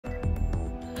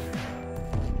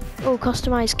Oh,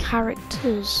 customize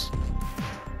characters.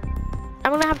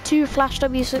 I'm gonna have 2 Flash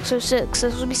W606.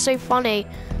 This will be so funny.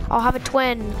 I'll have a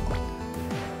twin.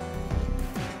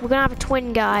 We're gonna have a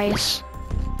twin, guys.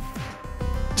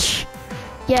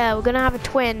 Yeah, we're gonna have a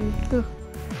twin.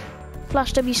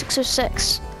 Flash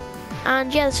W606.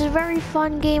 And yeah, this is a very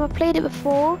fun game. I played it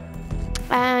before.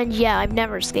 And yeah, I've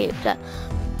never escaped it.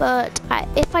 But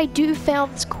if I do fail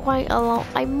this quite a lot,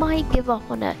 I might give up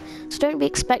on it. So don't be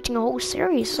expecting a whole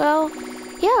series. So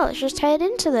yeah, let's just head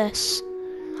into this.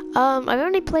 I've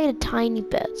only played a tiny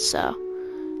bit, so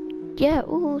yeah.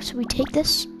 Ooh, so we take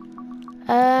this.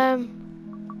 Oh,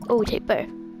 we take both.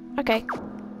 Okay.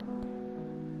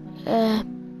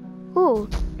 Ooh.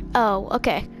 Oh,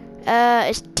 okay.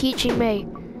 It's teaching me.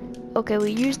 Okay,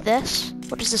 we use this.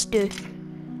 What does this do?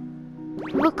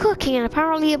 We're cooking, and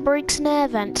apparently it breaks an air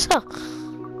vent. Huh.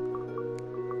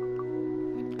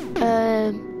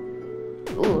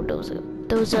 Oh, there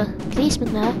was a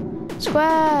policeman there.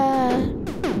 Square.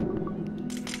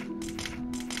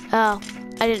 Oh,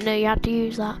 I didn't know you had to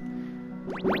use that.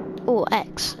 Oh,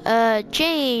 X.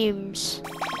 James.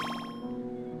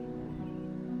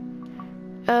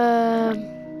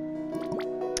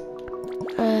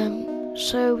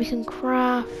 So we can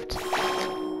craft.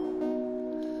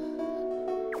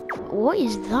 What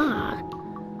is that?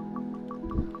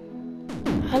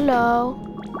 Hello.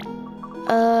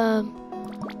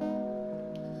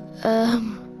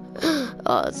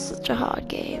 Oh, it's such a hard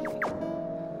game.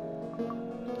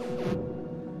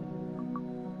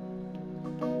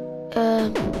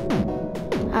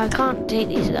 I can't take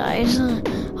these guys. I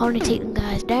only take them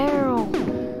guys down.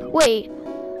 Wait.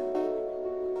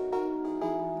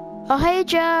 Oh, hey,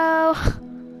 Joe.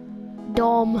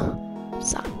 Dom.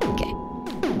 Okay.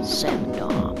 7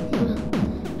 Dom.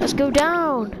 Let's go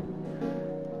down.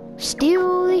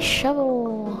 Steal the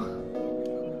shovel.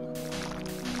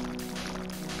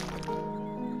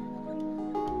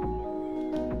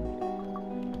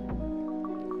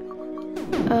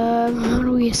 How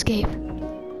do we escape?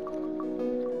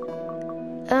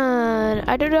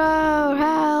 I don't know.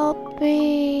 Help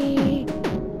me.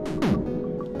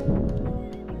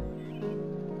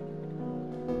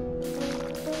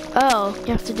 Oh,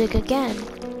 you have to dig again.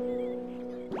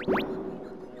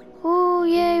 Oh,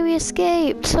 yay, we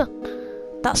escaped.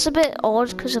 That's a bit odd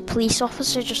because a police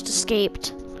officer just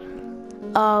escaped.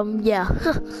 Yeah.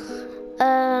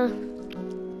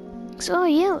 So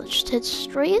yeah, let's just head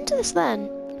straight into this then.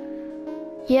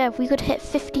 Yeah, if we could hit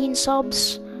 15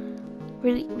 subs,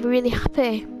 really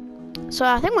happy. So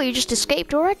I think we just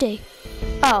escaped already.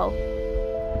 Oh.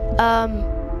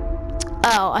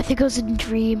 Oh, I think I was in a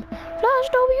dream. Flash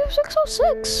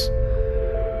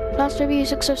W606. Flash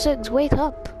W606, wake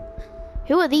up.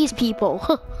 Who are these people?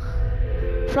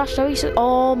 Flash W606.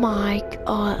 Oh my.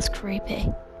 Oh, that's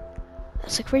creepy.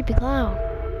 That's a creepy clown.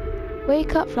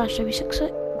 Wake up, Flash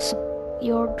W606.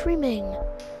 You're dreaming.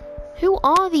 Who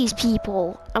are these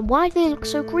people? And why do they look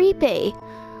so creepy?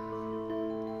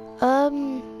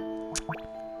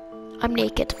 I'm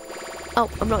naked. Oh,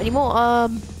 I'm not anymore.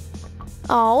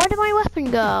 Oh, where did my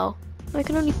weapon go? I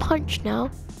can only punch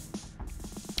now.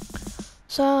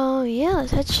 So, yeah,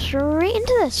 let's head straight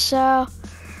into this. So,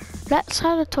 let's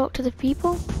have a talk to the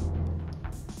people.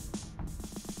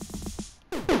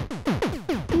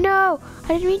 No, I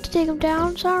didn't mean to take him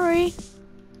down, sorry.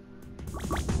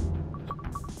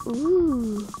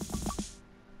 Ooh.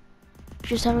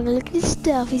 Just having a look at his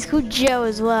stuff. He's called Joe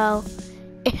as well.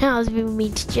 I was being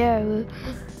mean to Joe.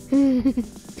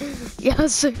 Yeah, it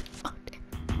was so funny.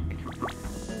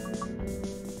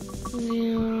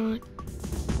 Yeah,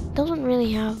 doesn't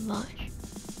really have much.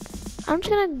 I'm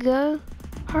just gonna go.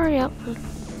 Hurry up.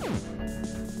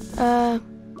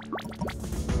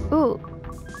 Ooh.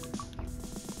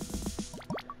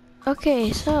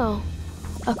 Okay, so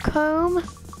a comb.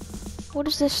 What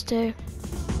does this do?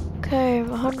 Comb,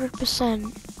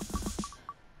 100%.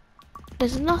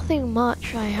 There's nothing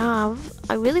much I have.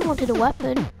 I really wanted a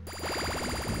weapon.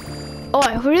 Oh,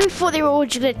 I really thought they were all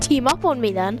just gonna team up on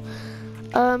me then.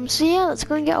 So yeah, let's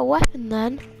go and get a weapon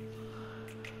then.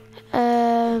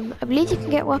 I believe you can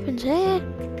get weapons here.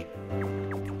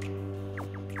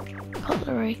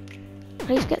 Cutlery.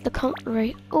 Please get the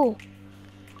cutlery. Oh.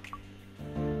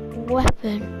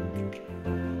 Weapon.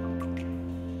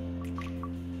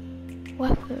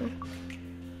 Weapon.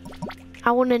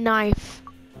 I want a knife.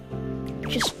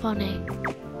 Just funny.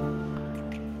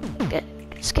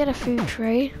 Let's get a food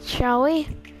tray, shall we?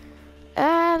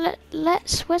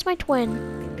 Let's. Where's my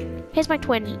twin? Here's my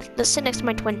twin. Let's sit next to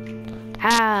my twin.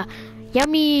 Ah,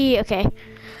 yummy. Okay.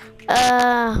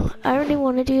 I really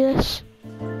want to do this.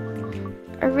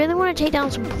 I really want to take down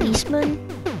some policemen.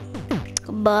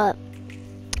 but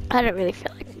I don't really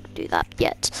feel like I can do that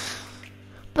yet.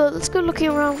 But let's go looking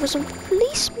around for some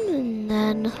policemen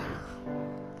then.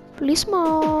 Policeman.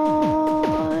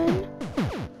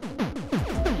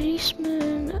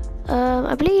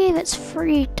 I believe it's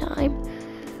free time.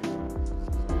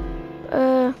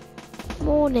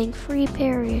 Morning, free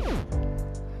period.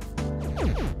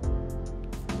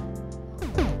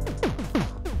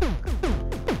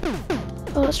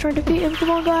 Oh, let's try to defeat him. Come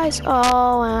on, guys.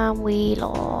 Oh, and we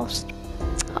lost.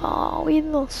 Oh, we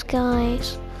lost,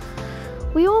 guys.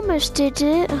 We almost did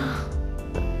it.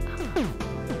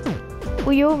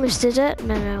 We almost did it.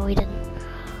 No, we didn't.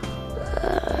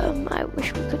 I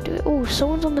wish we could do it. Oh,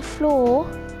 someone's on the floor.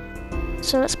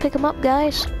 So let's pick him up,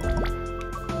 guys.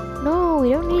 No, we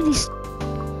don't need these.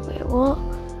 Wait, what?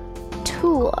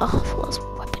 Tool. Oh, I was a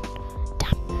weapon.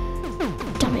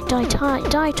 Damn it,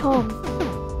 die, Tom.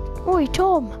 Oi,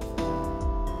 Tom.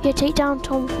 Yeah, take down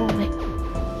Tom for me.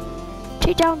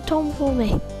 Take down Tom for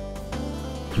me.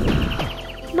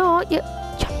 No, you.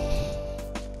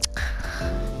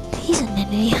 He's a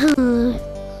ninny.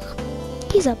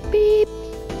 He's a beep.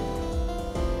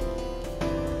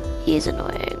 He's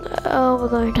annoying. Oh, we're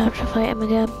going to have to fight him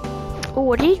again. Oh,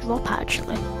 what did he drop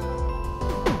actually?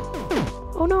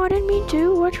 Oh no, I didn't mean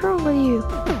to. What's wrong with you?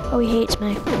 Oh, he hates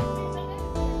me.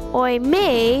 Oi,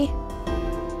 me?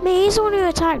 Me? He's the one who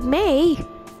attacked me.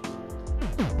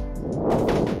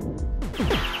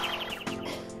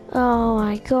 Oh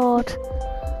my god.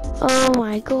 Oh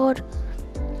my god.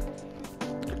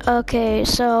 Okay,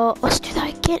 so let's do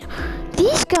that again.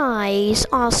 These guys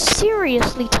are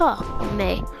seriously tough on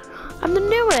me. I'm the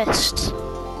newest.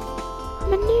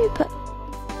 I'm a noob.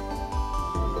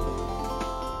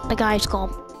 The guy's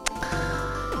gone.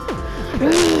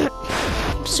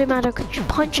 I'm so mad I could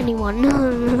punch anyone.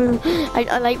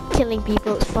 I like killing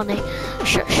people, it's funny.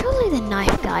 Surely the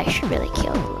knife guy should really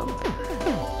kill them.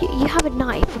 You have a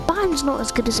knife. A baton's not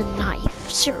as good as a knife.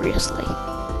 Seriously.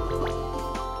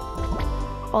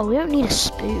 Oh, we don't need a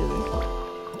spoon.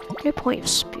 No point of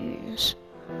spoons.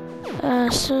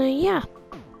 So yeah.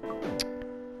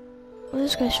 Well,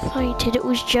 this guy's fighting. It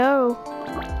was Joe.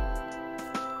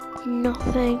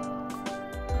 Nothing.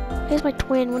 Here's my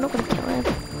twin. We're not gonna kill him.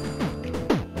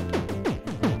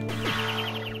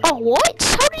 Oh, what?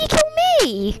 How did he kill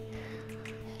me?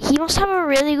 He must have a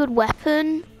really good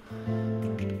weapon.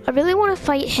 I really want to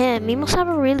fight him. He must have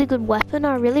a really good weapon.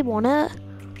 I really want it.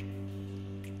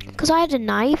 Because I had a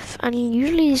knife, and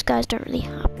usually these guys don't really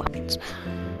have weapons.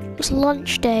 It's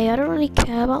lunch day. I don't really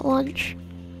care about lunch.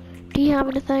 Do you have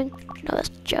anything? No, that's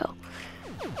Joe.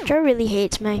 Joe really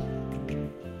hates me.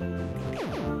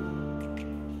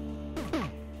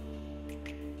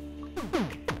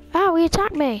 Ah, he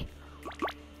attacked me.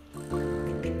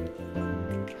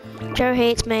 Joe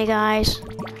hates me, guys.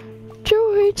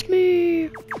 Joe hates me.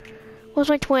 Where's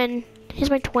my twin? Here's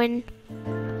my twin.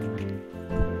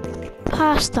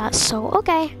 Past that soul.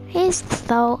 Okay, here's the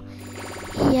soul.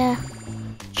 Yeah.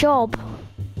 Job.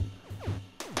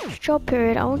 Job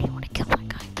period. I only want to kill that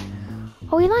guy.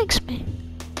 Oh, he likes me.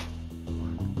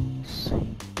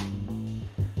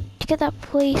 To get that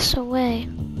police away.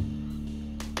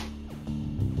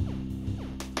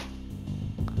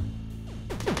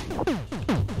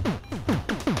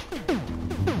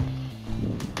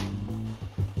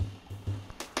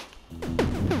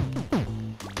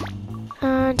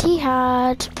 And he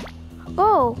had...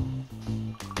 Oh!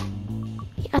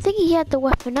 I think he had the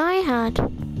weapon I had.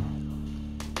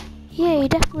 Yeah, he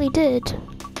definitely did.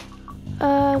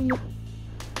 I'm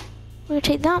gonna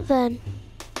take that then.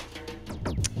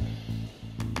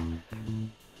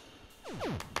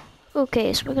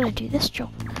 Okay, so we're gonna do this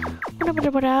job. We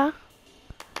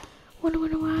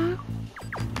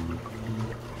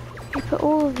put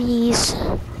all of these.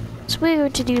 So we're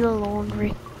going to do the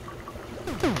laundry.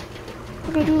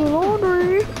 We're gonna do the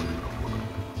laundry.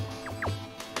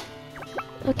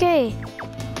 Okay.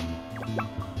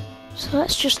 So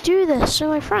let's just do this. So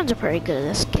my friends are pretty good at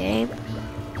this game.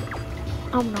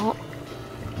 I'm not.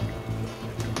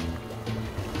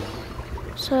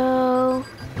 So...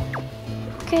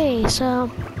 Okay, so...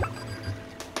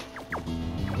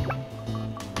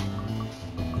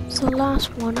 So the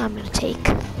last one I'm gonna take.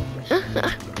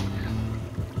 Yeah,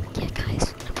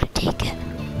 guys, I'm gonna take it.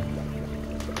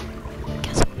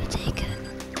 Guess I'm gonna take it.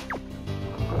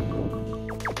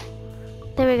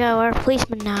 There we go, we're a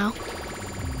policeman now.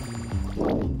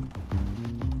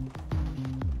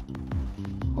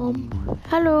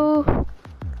 Hello.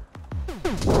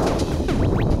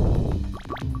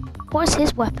 What's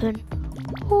his weapon?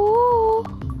 Oh,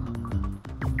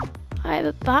 I have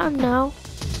a baton now.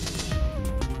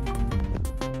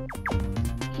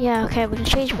 Yeah, okay, we can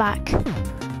change back.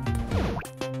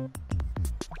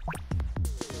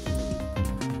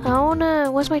 I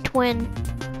wanna, where's my twin?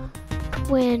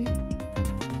 Twin,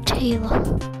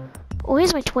 Taylor. Oh,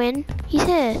 here's my twin. He's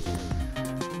here.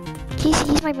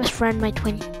 He's my best friend, my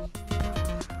twin.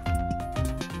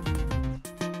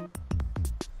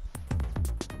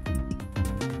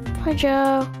 Hi,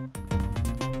 Joe.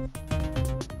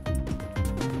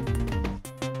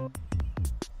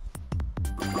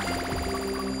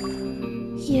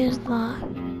 Here's that.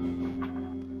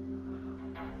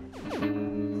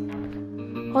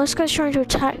 Oh, this guy's trying to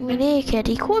attack me naked.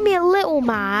 He called me a little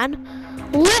man.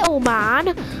 Little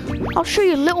man? I'll show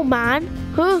you, little man.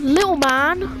 Huh? Little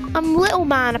man? I'm little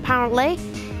man, apparently.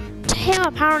 To him,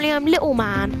 apparently, I'm little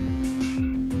man.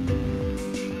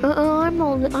 I'm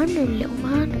no little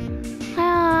man.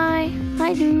 Hi.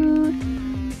 Hi, dude.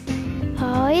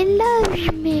 Oh, he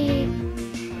loves me.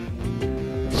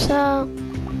 So,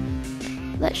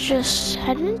 let's just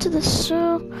head into the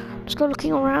zoo. Let's go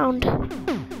looking around.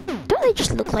 Don't they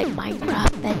just look like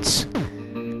Minecraft beds?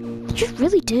 They just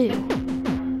really do.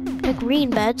 They're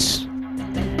green beds.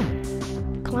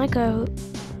 Can I go?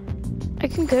 I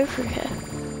can go through here.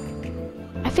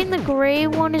 I think the grey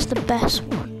one is the best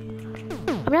one.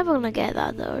 I'm never gonna get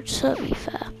that though, just to be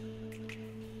fair.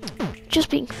 Just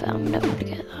being fair, I'm never gonna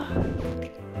get that.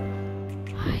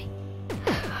 Hi.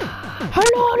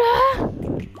 Hello there!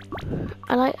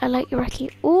 I like your key.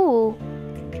 Ooh.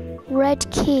 Red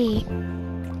key.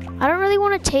 I don't really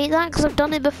want to take that because I've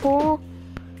done it before.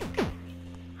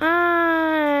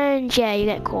 And yeah, you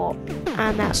get caught.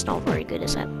 And that's not very good,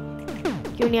 is it?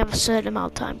 You only have a certain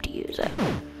amount of time to use it.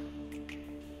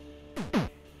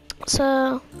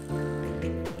 So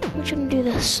we're gonna do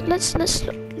this. Let's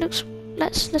listen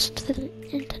to the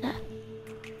internet.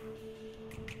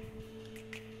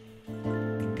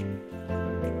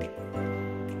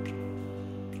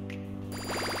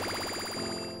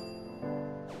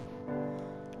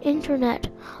 Internet.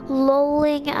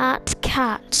 Lolling at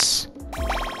cats.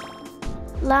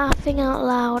 Laughing out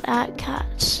loud at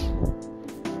cats.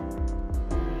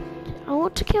 I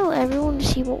want to kill everyone to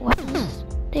see what weapons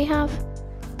they have.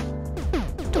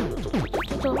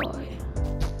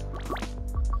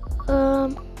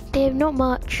 They have not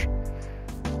much.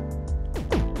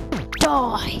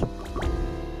 Die.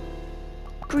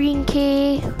 Green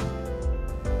key.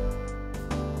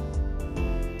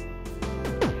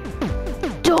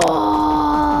 Die.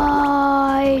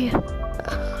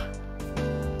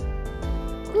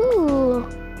 Ooh.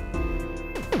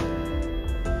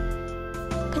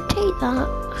 Can take that.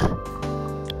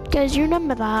 Guys, you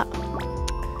remember that?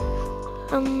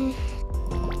 I'm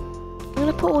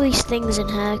gonna put all these things in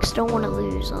here because I don't want to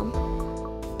lose them.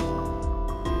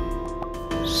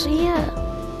 So yeah,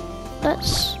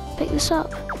 let's pick this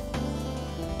up,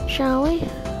 shall we?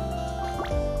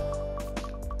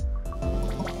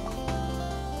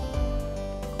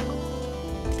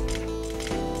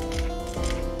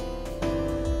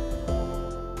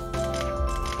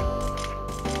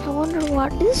 I wonder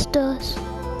what this does.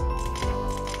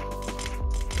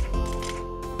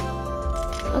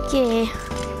 Okay.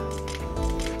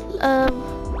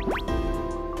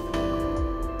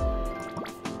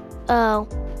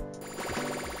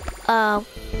 Oh.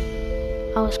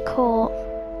 I was caught.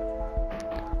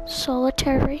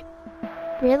 Solitary.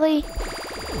 Really?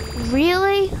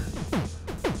 Really?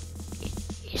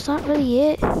 Is that really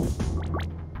it?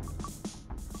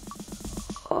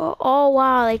 Oh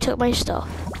wow, they took my stuff.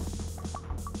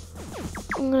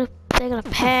 They're gonna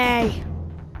pay.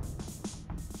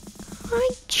 Hi,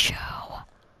 Joe.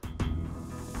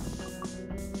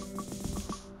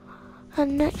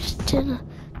 And next dinner,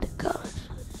 the guards.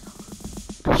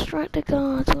 Distract the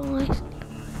guards, always.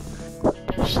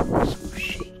 Put some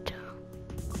sheet down.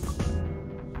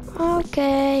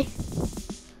 Okay.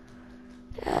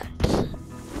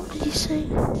 What did you say?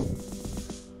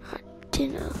 At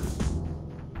dinner.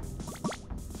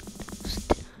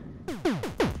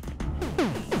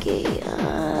 Okay,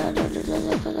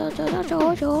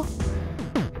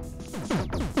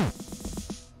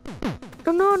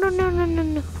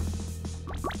 No.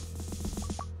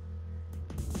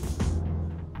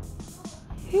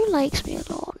 Who likes me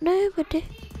a lot? Nobody.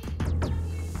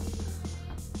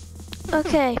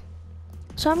 Okay,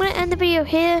 so I'm gonna end the video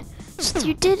here. So if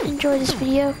you did enjoy this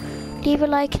video, leave a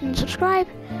like and subscribe,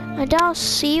 and I'll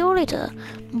see you later.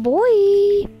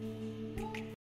 Bye.